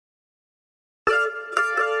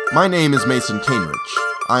My name is Mason Cainrich.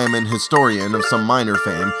 I am an historian of some minor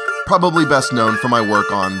fame, probably best known for my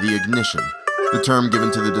work on the Ignition, the term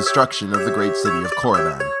given to the destruction of the great city of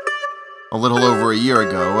Korriban. A little over a year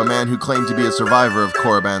ago, a man who claimed to be a survivor of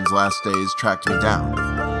Korriban's last days tracked me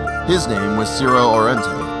down. His name was Ciro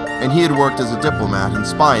Aurrente, and he had worked as a diplomat and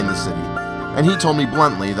spy in the city, and he told me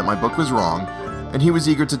bluntly that my book was wrong, and he was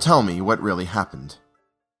eager to tell me what really happened.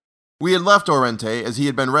 We had left Aurrente as he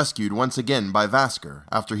had been rescued once again by Vasker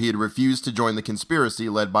after he had refused to join the conspiracy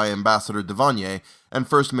led by Ambassador Devonier and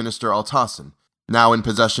First Minister Altassin. Now in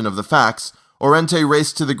possession of the facts, Aurrente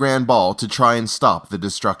raced to the Grand Ball to try and stop the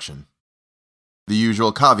destruction. The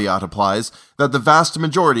usual caveat applies that the vast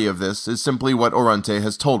majority of this is simply what Aurrente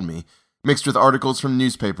has told me, mixed with articles from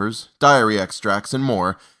newspapers, diary extracts, and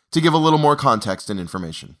more, to give a little more context and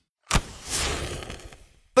information.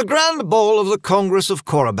 The Grand Ball of the Congress of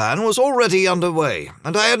Korriban was already underway,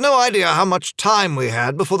 and I had no idea how much time we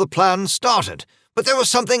had before the plan started. But there was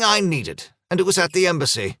something I needed, and it was at the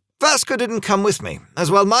embassy. Vasker didn't come with me, as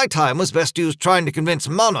while my time was best used trying to convince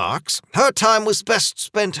monarchs, her time was best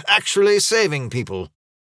spent actually saving people.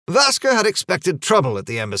 Vasker had expected trouble at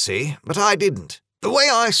the embassy, but I didn't. The way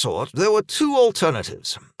I saw it, there were two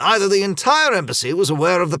alternatives. Either the entire embassy was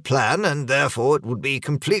aware of the plan, and therefore it would be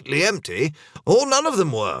completely empty, or none of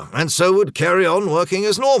them were, and so would carry on working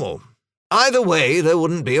as normal. Either way, there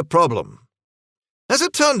wouldn't be a problem. As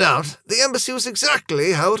it turned out, the embassy was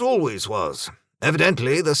exactly how it always was.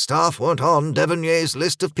 Evidently, the staff weren't on Devonier's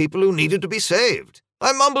list of people who needed to be saved.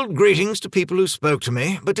 I mumbled greetings to people who spoke to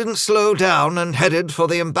me, but didn't slow down and headed for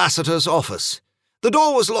the ambassador's office. The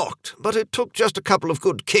door was locked, but it took just a couple of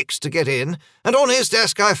good kicks to get in, and on his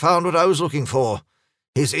desk I found what I was looking for.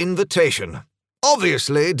 His invitation.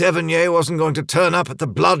 Obviously, Devonier wasn't going to turn up at the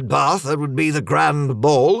bloodbath that would be the Grand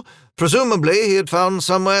Ball. Presumably, he had found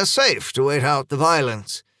somewhere safe to wait out the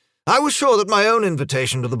violence. I was sure that my own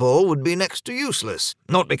invitation to the ball would be next to useless,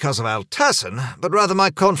 not because of Altassin, but rather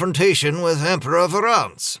my confrontation with Emperor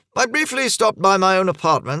Varrin. I briefly stopped by my own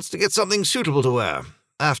apartments to get something suitable to wear.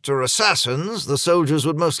 After assassins, the soldiers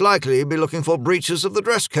would most likely be looking for breaches of the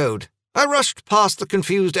dress code. I rushed past the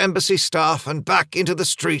confused embassy staff and back into the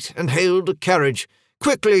street and hailed a carriage,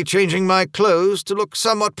 quickly changing my clothes to look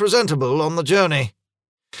somewhat presentable on the journey.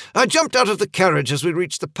 I jumped out of the carriage as we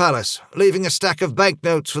reached the palace, leaving a stack of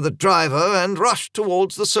banknotes for the driver, and rushed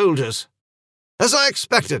towards the soldiers. As I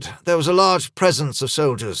expected, there was a large presence of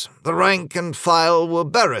soldiers. The rank and file were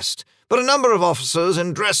barraced, but a number of officers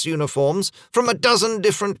in dress uniforms from a dozen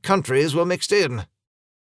different countries were mixed in.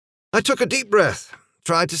 I took a deep breath,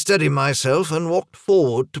 tried to steady myself, and walked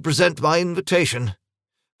forward to present my invitation.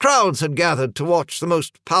 Crowds had gathered to watch the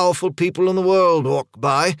most powerful people in the world walk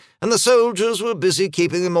by, and the soldiers were busy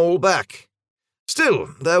keeping them all back. Still,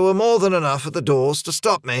 there were more than enough at the doors to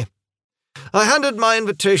stop me. I handed my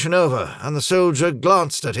invitation over, and the soldier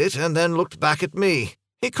glanced at it and then looked back at me.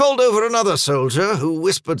 He called over another soldier, who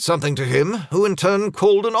whispered something to him, who in turn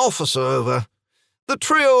called an officer over. The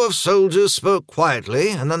trio of soldiers spoke quietly,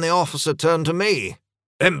 and then the officer turned to me.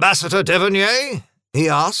 "Ambassador Devonier?" he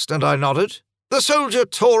asked, and I nodded. The soldier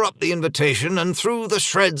tore up the invitation and threw the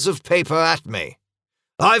shreds of paper at me.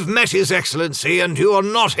 "I've met His Excellency, and you are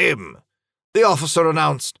not him," the officer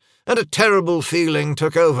announced, and a terrible feeling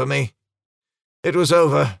took over me. It was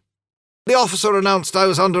over. The officer announced I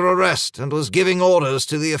was under arrest and was giving orders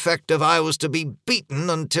to the effect of I was to be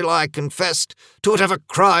beaten until I confessed to whatever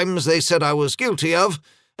crimes they said I was guilty of,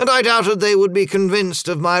 and I doubted they would be convinced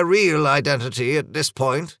of my real identity at this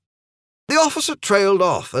point. The officer trailed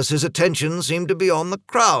off as his attention seemed to be on the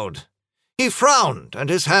crowd. He frowned, and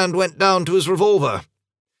his hand went down to his revolver.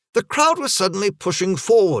 The crowd was suddenly pushing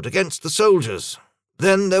forward against the soldiers.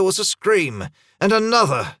 Then there was a scream, and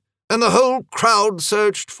another, and the whole crowd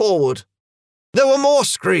surged forward. There were more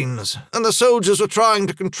screams, and the soldiers were trying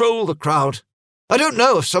to control the crowd. I don't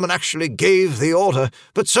know if someone actually gave the order,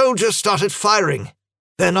 but soldiers started firing.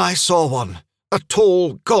 Then I saw one, a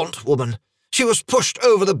tall, gaunt woman. She was pushed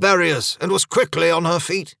over the barriers and was quickly on her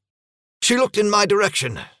feet. She looked in my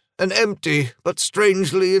direction, an empty but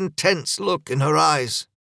strangely intense look in her eyes.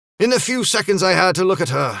 In the few seconds I had to look at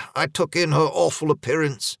her, I took in her awful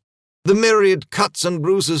appearance. The myriad cuts and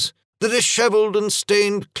bruises, the disheveled and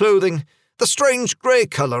stained clothing, the strange grey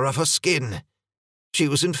colour of her skin. She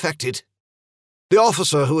was infected. The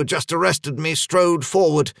officer who had just arrested me strode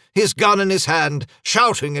forward, his gun in his hand,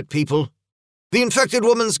 shouting at people. The infected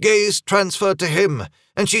woman's gaze transferred to him,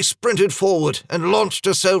 and she sprinted forward and launched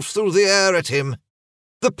herself through the air at him.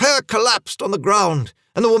 The pair collapsed on the ground,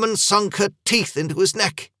 and the woman sunk her teeth into his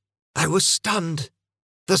neck. I was stunned.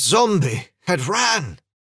 The zombie had ran.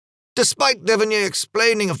 Despite Devannier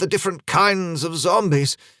explaining of the different kinds of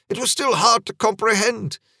zombies, it was still hard to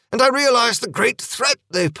comprehend, and I realized the great threat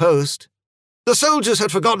they posed. The soldiers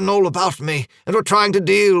had forgotten all about me and were trying to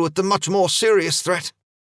deal with the much more serious threat.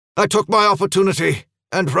 I took my opportunity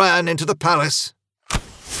and ran into the palace.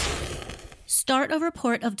 Start a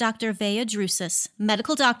report of Dr. Vea Drusus,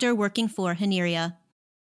 medical doctor working for Hanniria.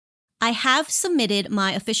 I have submitted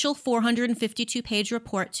my official 452-page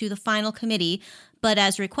report to the final committee, but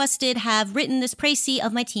as requested, have written this précis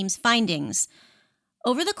of my team's findings.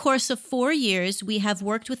 Over the course of 4 years, we have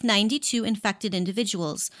worked with 92 infected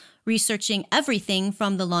individuals, researching everything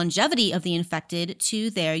from the longevity of the infected to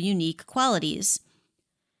their unique qualities.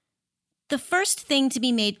 The first thing to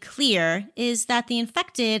be made clear is that the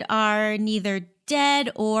infected are neither dead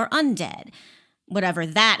or undead, whatever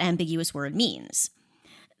that ambiguous word means.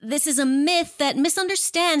 This is a myth that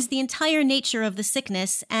misunderstands the entire nature of the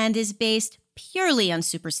sickness and is based purely on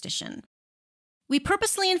superstition. We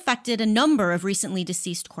purposely infected a number of recently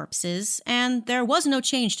deceased corpses, and there was no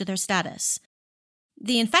change to their status.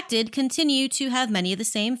 The infected continue to have many of the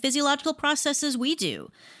same physiological processes we do.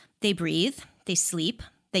 They breathe, they sleep,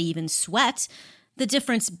 they even sweat, the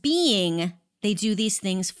difference being they do these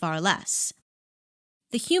things far less.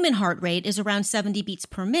 The human heart rate is around 70 beats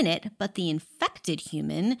per minute, but the infected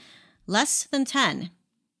human, less than 10.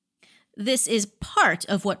 This is part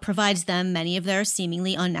of what provides them many of their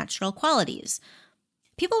seemingly unnatural qualities.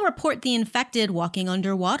 People report the infected walking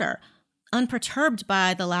underwater, unperturbed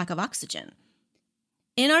by the lack of oxygen.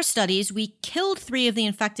 In our studies, we killed 3 of the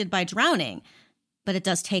infected by drowning, but it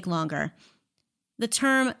does take longer. The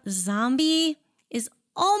term zombie is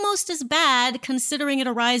almost as bad considering it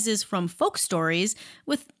arises from folk stories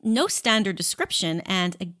with no standard description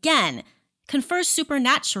and, again, confers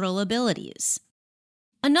supernatural abilities.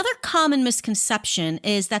 Another common misconception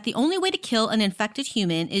is that the only way to kill an infected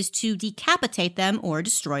human is to decapitate them or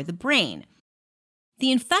destroy the brain.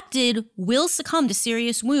 The infected will succumb to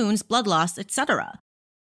serious wounds, blood loss, etc.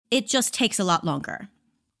 It just takes a lot longer.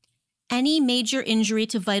 Any major injury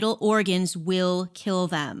to vital organs will kill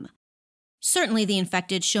them. Certainly, the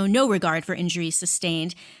infected show no regard for injuries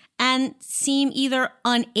sustained and seem either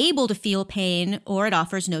unable to feel pain or it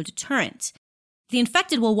offers no deterrent. The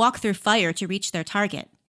infected will walk through fire to reach their target.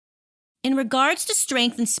 In regards to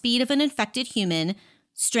strength and speed of an infected human,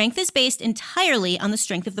 strength is based entirely on the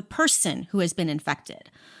strength of the person who has been infected.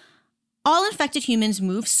 All infected humans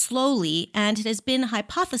move slowly, and it has been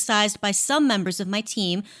hypothesized by some members of my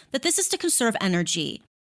team that this is to conserve energy.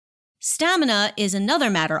 Stamina is another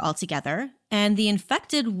matter altogether, and the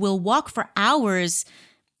infected will walk for hours,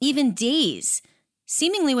 even days,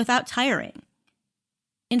 seemingly without tiring.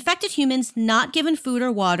 Infected humans not given food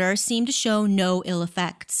or water seem to show no ill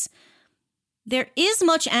effects. There is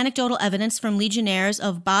much anecdotal evidence from legionnaires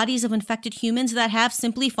of bodies of infected humans that have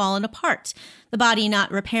simply fallen apart, the body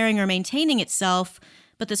not repairing or maintaining itself,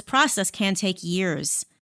 but this process can take years.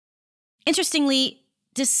 Interestingly,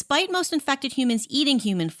 despite most infected humans eating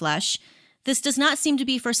human flesh, this does not seem to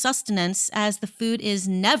be for sustenance, as the food is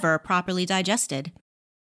never properly digested.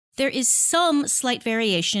 There is some slight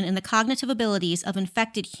variation in the cognitive abilities of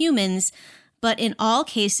infected humans, but in all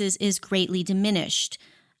cases is greatly diminished.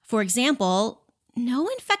 For example, no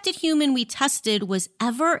infected human we tested was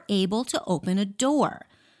ever able to open a door.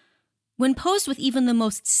 When posed with even the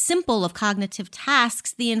most simple of cognitive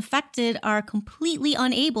tasks, the infected are completely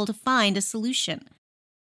unable to find a solution.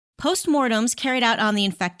 Postmortems carried out on the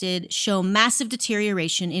infected show massive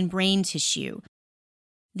deterioration in brain tissue.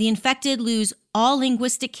 The infected lose all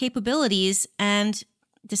linguistic capabilities and,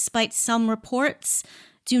 despite some reports,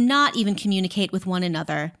 do not even communicate with one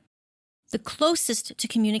another. The closest to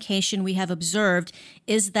communication we have observed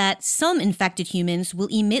is that some infected humans will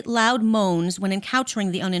emit loud moans when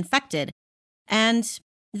encountering the uninfected, and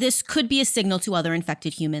this could be a signal to other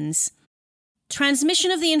infected humans. Transmission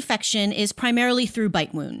of the infection is primarily through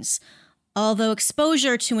bite wounds. Although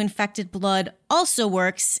exposure to infected blood also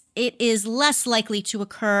works, it is less likely to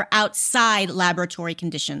occur outside laboratory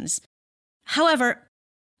conditions. However,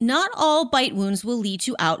 not all bite wounds will lead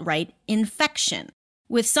to outright infection,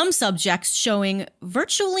 with some subjects showing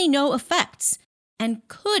virtually no effects and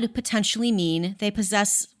could potentially mean they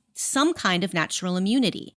possess some kind of natural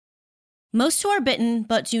immunity. Most who are bitten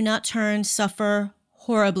but do not turn suffer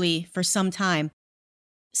horribly for some time.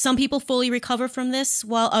 Some people fully recover from this,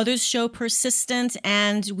 while others show persistent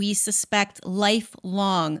and, we suspect,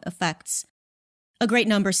 lifelong effects. A great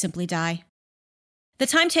number simply die. The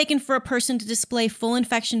time taken for a person to display full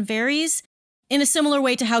infection varies, in a similar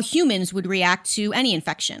way to how humans would react to any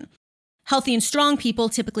infection. Healthy and strong people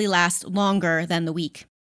typically last longer than the weak.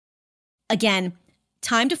 Again,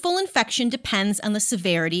 Time to full infection depends on the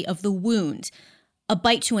severity of the wound. A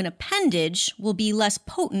bite to an appendage will be less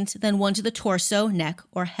potent than one to the torso, neck,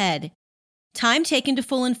 or head. Time taken to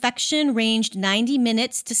full infection ranged 90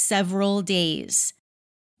 minutes to several days.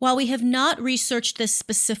 While we have not researched this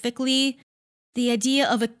specifically, the idea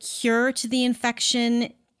of a cure to the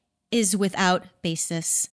infection is without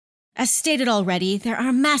basis. As stated already, there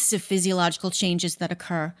are massive physiological changes that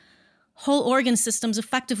occur. Whole organ systems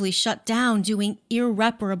effectively shut down, doing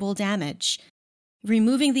irreparable damage.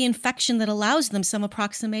 Removing the infection that allows them some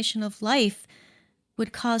approximation of life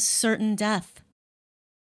would cause certain death.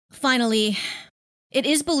 Finally, it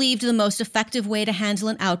is believed the most effective way to handle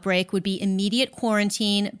an outbreak would be immediate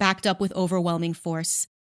quarantine backed up with overwhelming force.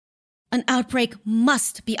 An outbreak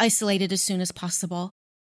must be isolated as soon as possible.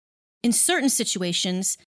 In certain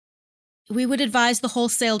situations, we would advise the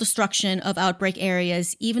wholesale destruction of outbreak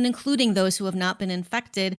areas, even including those who have not been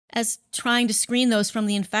infected, as trying to screen those from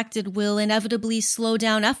the infected will inevitably slow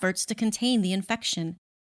down efforts to contain the infection.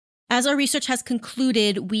 As our research has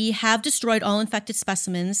concluded, we have destroyed all infected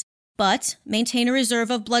specimens, but maintain a reserve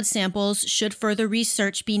of blood samples should further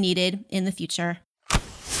research be needed in the future.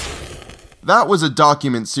 That was a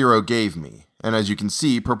document Ciro gave me, and as you can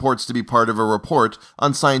see, purports to be part of a report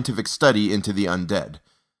on scientific study into the undead.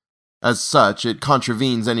 As such, it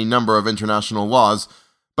contravenes any number of international laws,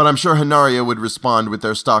 but I'm sure Hanniria would respond with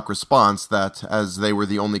their stock response that, as they were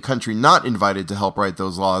the only country not invited to help write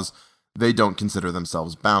those laws, they don't consider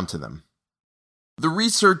themselves bound to them. The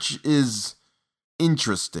research is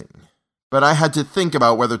interesting, but I had to think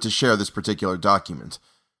about whether to share this particular document.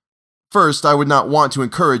 First, I would not want to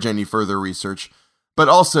encourage any further research, but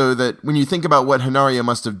also that when you think about what Hanniria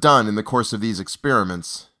must have done in the course of these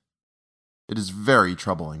experiments, it is very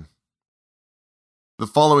troubling. The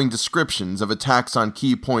following descriptions of attacks on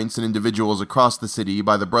key points and individuals across the city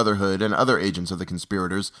by the Brotherhood and other agents of the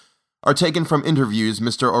conspirators are taken from interviews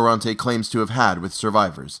Mr. Aurrente claims to have had with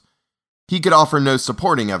survivors. He could offer no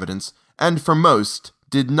supporting evidence, and for most,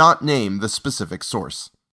 did not name the specific source.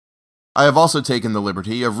 I have also taken the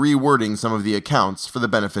liberty of rewording some of the accounts for the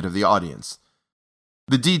benefit of the audience.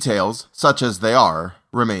 The details, such as they are,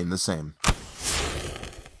 remain the same.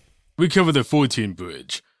 We covered the 14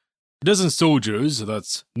 bridge. A dozen soldiers,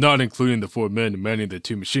 that's not including the 4 men manning the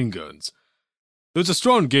 2 machine guns. There was a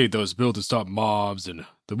strong gate that was built to stop mobs, and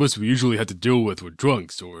the most we usually had to deal with were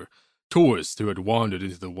drunks or tourists who had wandered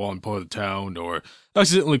into the wrong part of town or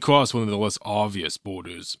accidentally crossed one of the less obvious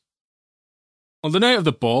borders. On the night of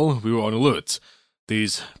the ball, we were on alert.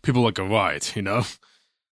 These people like a riot, you know?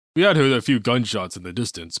 We had heard a few gunshots in the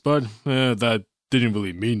distance, but that didn't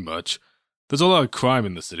really mean much. There's a lot of crime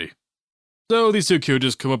in the city. So these 2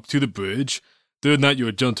 carriages come up to the bridge. They're not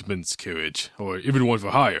your gentleman's carriage, or even one for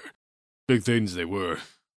hire. Big things they were.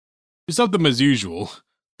 We stopped them as usual.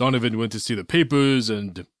 Donovan went to see the papers,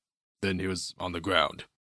 and then he was on the ground.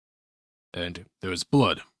 And there was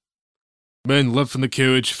blood. Men leapt from the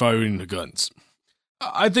carriage firing the guns.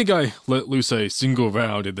 I think I let loose a single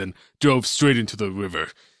round and then drove straight into the river.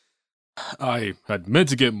 I had meant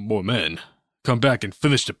to get more men, come back and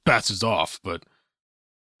finish the bastards off, but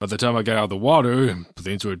by the time I got out of the water,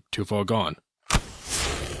 things were too far gone.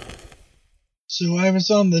 So I was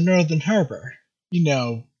on the northern harbor. You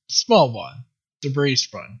know, small one, the breeze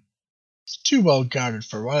one. It's too well guarded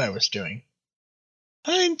for what I was doing.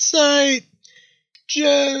 Hindsight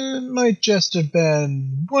might just have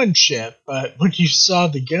been one ship, but when you saw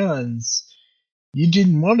the guns, you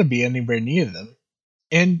didn't want to be anywhere near them.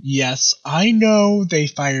 And yes, I know they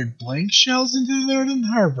fired blank shells into the northern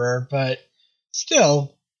harbor, but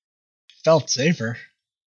still, it felt safer.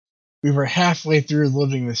 We were halfway through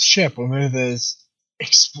loading the ship when there was this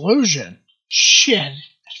explosion. Shit,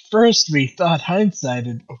 at first we thought Hindsight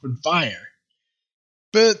had opened fire.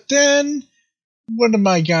 But then one of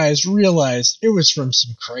my guys realized it was from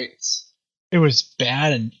some crates. It was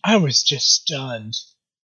bad and I was just stunned.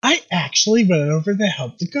 I actually went over to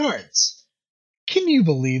help the guards. Can you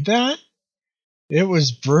believe that? It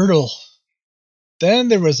was brutal. Then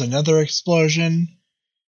there was another explosion,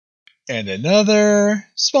 and another,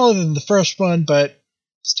 smaller than the first one, but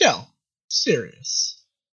still serious.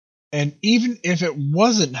 And even if it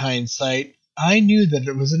wasn't Hindsight, I knew that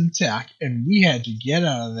it was an attack, and we had to get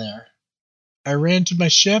out of there. I ran to my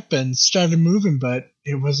ship and started moving, but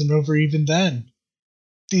it wasn't over even then.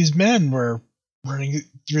 These men were running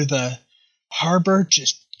through the harbor,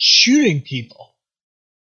 just shooting people.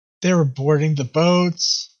 They were boarding the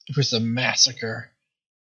boats. It was a massacre.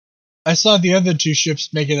 I saw the other 2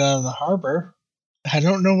 ships make it out of the harbor. I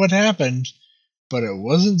don't know what happened, but it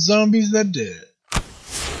wasn't zombies that did it.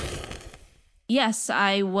 yes,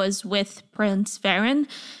 I was with Prince Varrin.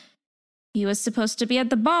 He was supposed to be at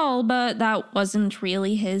the ball, but that wasn't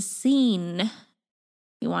really his scene.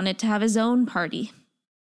 He wanted to have his own party.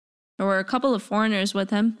 There were a couple of foreigners with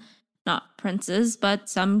him. Not princes, but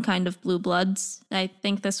some kind of blue bloods. I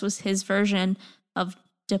think this was his version of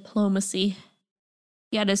diplomacy.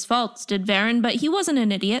 He had his faults, did Varrin, but he wasn't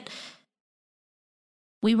an idiot.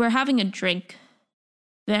 We were having a drink.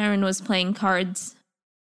 Varrin was playing cards.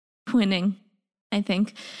 Winning, I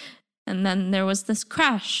think. And then there was this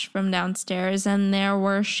crash from downstairs, and there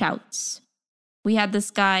were shouts. We had this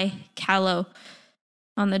guy, Callow,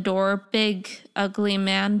 on the door. Big, ugly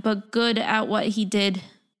man, but good at what he did.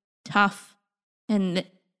 Tough. And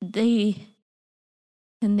they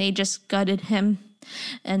just gutted him.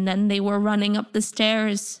 And then they were running up the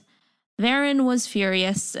stairs. Varrin was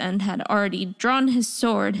furious and had already drawn his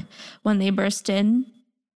sword when they burst in,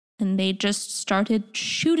 and they just started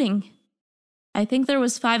shooting. I think there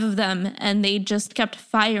was 5 of them, and they just kept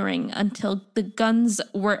firing until the guns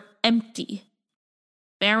were empty.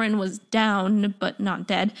 Varrin was down, but not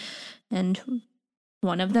dead, and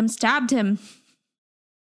one of them stabbed him.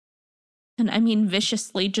 And I mean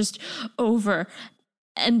viciously, just over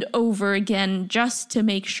and over again, just to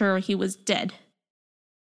make sure he was dead.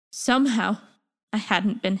 Somehow, I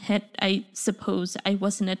hadn't been hit. I suppose I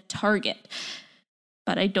wasn't a target.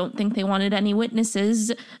 But I don't think they wanted any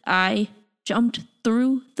witnesses. I jumped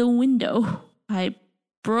through the window. I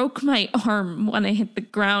broke my arm when I hit the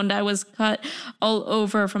ground. I was cut all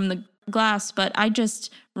over from the glass, but I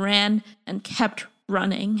just ran and kept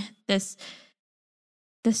running. This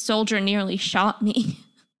soldier nearly shot me.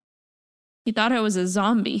 He thought I was a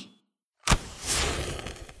zombie.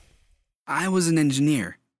 I was an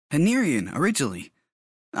engineer, Hannirian originally.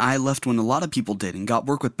 I left when a lot of people did and got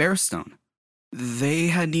work with Bearstone. They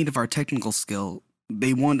had need of our technical skill.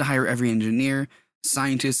 They wanted to hire every engineer,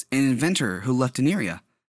 scientist, and inventor who left Hanniria,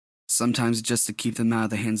 sometimes just to keep them out of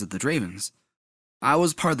the hands of the Dravens. I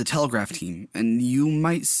was part of the telegraph team, and you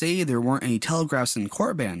might say there weren't any telegraphs in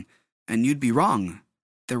Korriban, and you'd be wrong.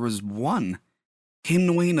 There was one, hidden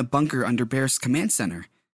away in a bunker under Bear's command center,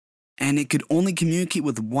 and it could only communicate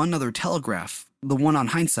with one other telegraph, the one on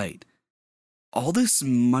Hindsight. All this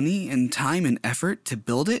money and time and effort to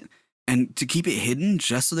build it, and to keep it hidden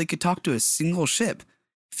just so they could talk to a single ship,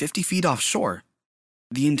 50 feet offshore.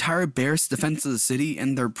 The entire Bear's defense of the city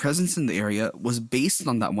and their presence in the area was based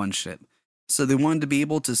on that one ship, so they wanted to be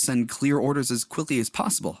able to send clear orders as quickly as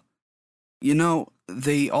possible. You know,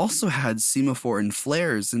 they also had semaphore and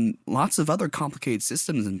flares and lots of other complicated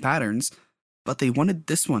systems and patterns, but they wanted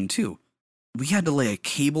this one too. We had to lay a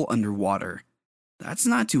cable underwater. That's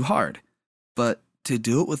not too hard, but to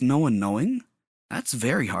do it with no one knowing? That's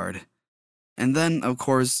very hard. And then, of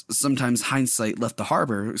course, sometimes Hindsight left the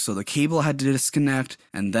harbor, so the cable had to disconnect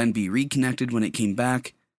and then be reconnected when it came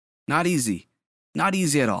back. Not easy. Not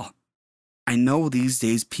easy at all. I know these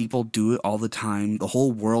days people do it all the time. The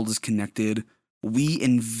whole world is connected. We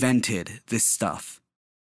invented this stuff.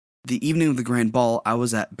 The evening of the Grand Ball, I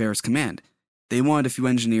was at Bear's command. They wanted a few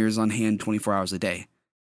engineers on hand 24 hours a day.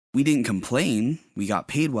 We didn't complain. We got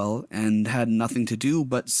paid well and had nothing to do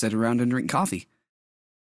but sit around and drink coffee.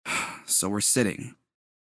 So we're sitting,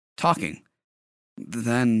 talking.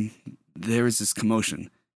 Then there is this commotion,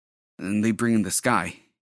 and they bring in this guy.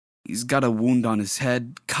 He's got a wound on his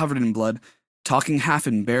head, covered in blood, talking half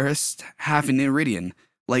embarrassed, half in Iridian,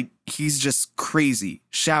 like he's just crazy,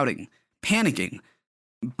 shouting, panicking.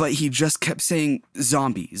 But he just kept saying,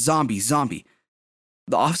 zombie, zombie, zombie.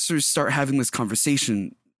 The officers start having this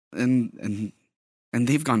conversation, and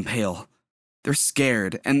they've gone pale. They're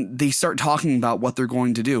scared, and they start talking about what they're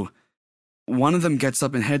going to do. One of them gets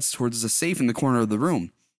up and heads towards the safe in the corner of the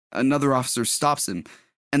room. Another officer stops him,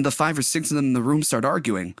 and the 5 or 6 of them in the room start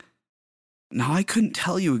arguing. Now, I couldn't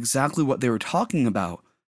tell you exactly what they were talking about,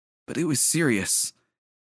 but it was serious.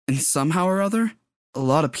 And somehow or other, a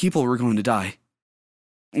lot of people were going to die.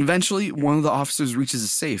 Eventually, one of the officers reaches a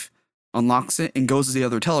safe, unlocks it, and goes to the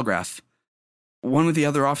other telegraph. One of the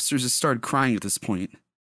other officers has started crying at this point.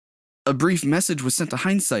 A brief message was sent to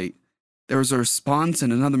Hindsight. There was a response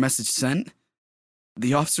and another message sent.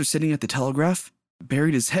 The officer sitting at the telegraph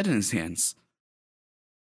buried his head in his hands.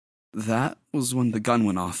 That was when the gun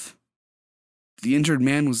went off. The injured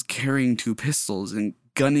man was carrying 2 pistols and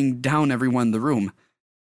gunning down everyone in the room.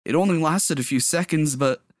 It only lasted a few seconds,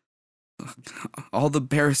 but all the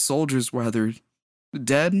Bear soldiers were either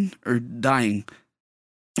dead or dying.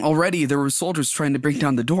 Already there were soldiers trying to break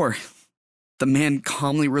down the door. The man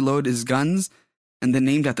calmly reloaded his guns and then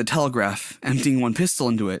aimed at the telegraph, emptying 1 pistol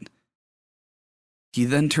into it. He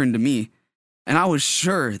then turned to me, and I was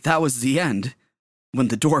sure that was the end. when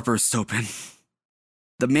the door burst open.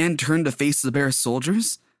 The man turned to face the bear's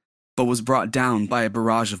soldiers, but was brought down by a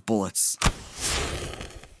barrage of bullets.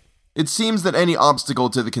 It seems that any obstacle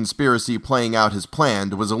to the conspiracy playing out as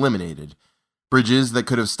planned was eliminated. Bridges that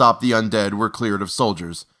could have stopped the undead were cleared of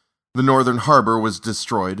soldiers. The northern harbor was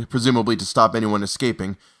destroyed, presumably to stop anyone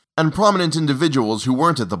escaping, and prominent individuals who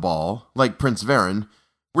weren't at the ball, like Prince Varrin,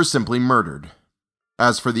 were simply murdered.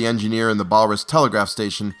 As for the engineer in the Balrus telegraph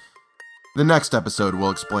station, the next episode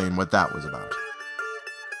will explain what that was about.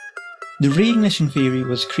 The Reignition Theory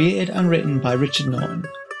was created and written by Richard Norton.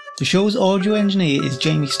 The show's audio engineer is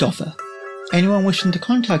Jamie Stoffer. Anyone wishing to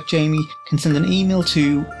contact Jamie can send an email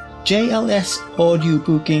to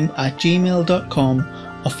jlsaudioBooking@gmail.com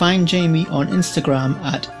or find Jamie on Instagram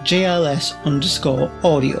at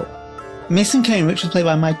jls_audio. Mason Cainrich was played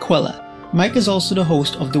by Mike Cuellar. Mike is also the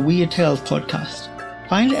host of the Weird Tales podcast.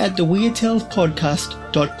 Find it at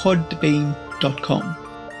theweirdtalespodcast.podbean.com.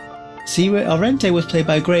 Ciro Aurrente was played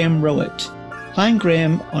by Graham Rowat. Find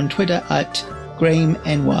Graham on Twitter at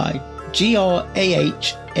GrahamNY,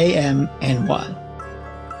 GRAHAMNY.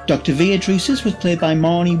 Dr Vea Drusus was played by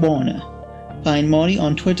Marnie Warner. Find Marnie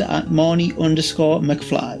on Twitter at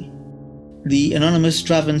Marnie_McFly. The Anonymous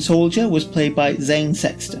Draven Soldier was played by Zane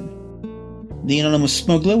Sexton. The Anonymous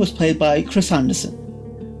Smuggler was played by Chris Anderson.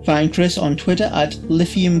 Find Chris on Twitter at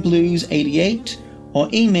LithiumBlues88 or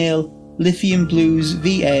email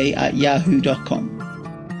lithiumbluesva@yahoo.com.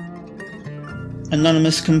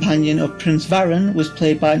 Anonymous Companion of Prince Varrin was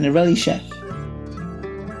played by Nirali Sheth.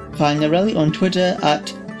 Find Nirali on Twitter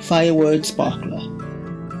at FireWordSparkler.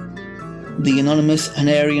 The Anonymous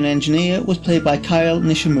Hannirian Engineer was played by Kyle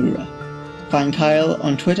Nishimura. Find Kyle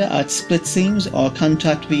on Twitter at SplitSeams or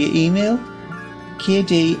contact via email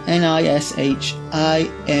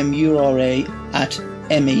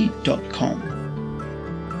kdnishimura@me.com.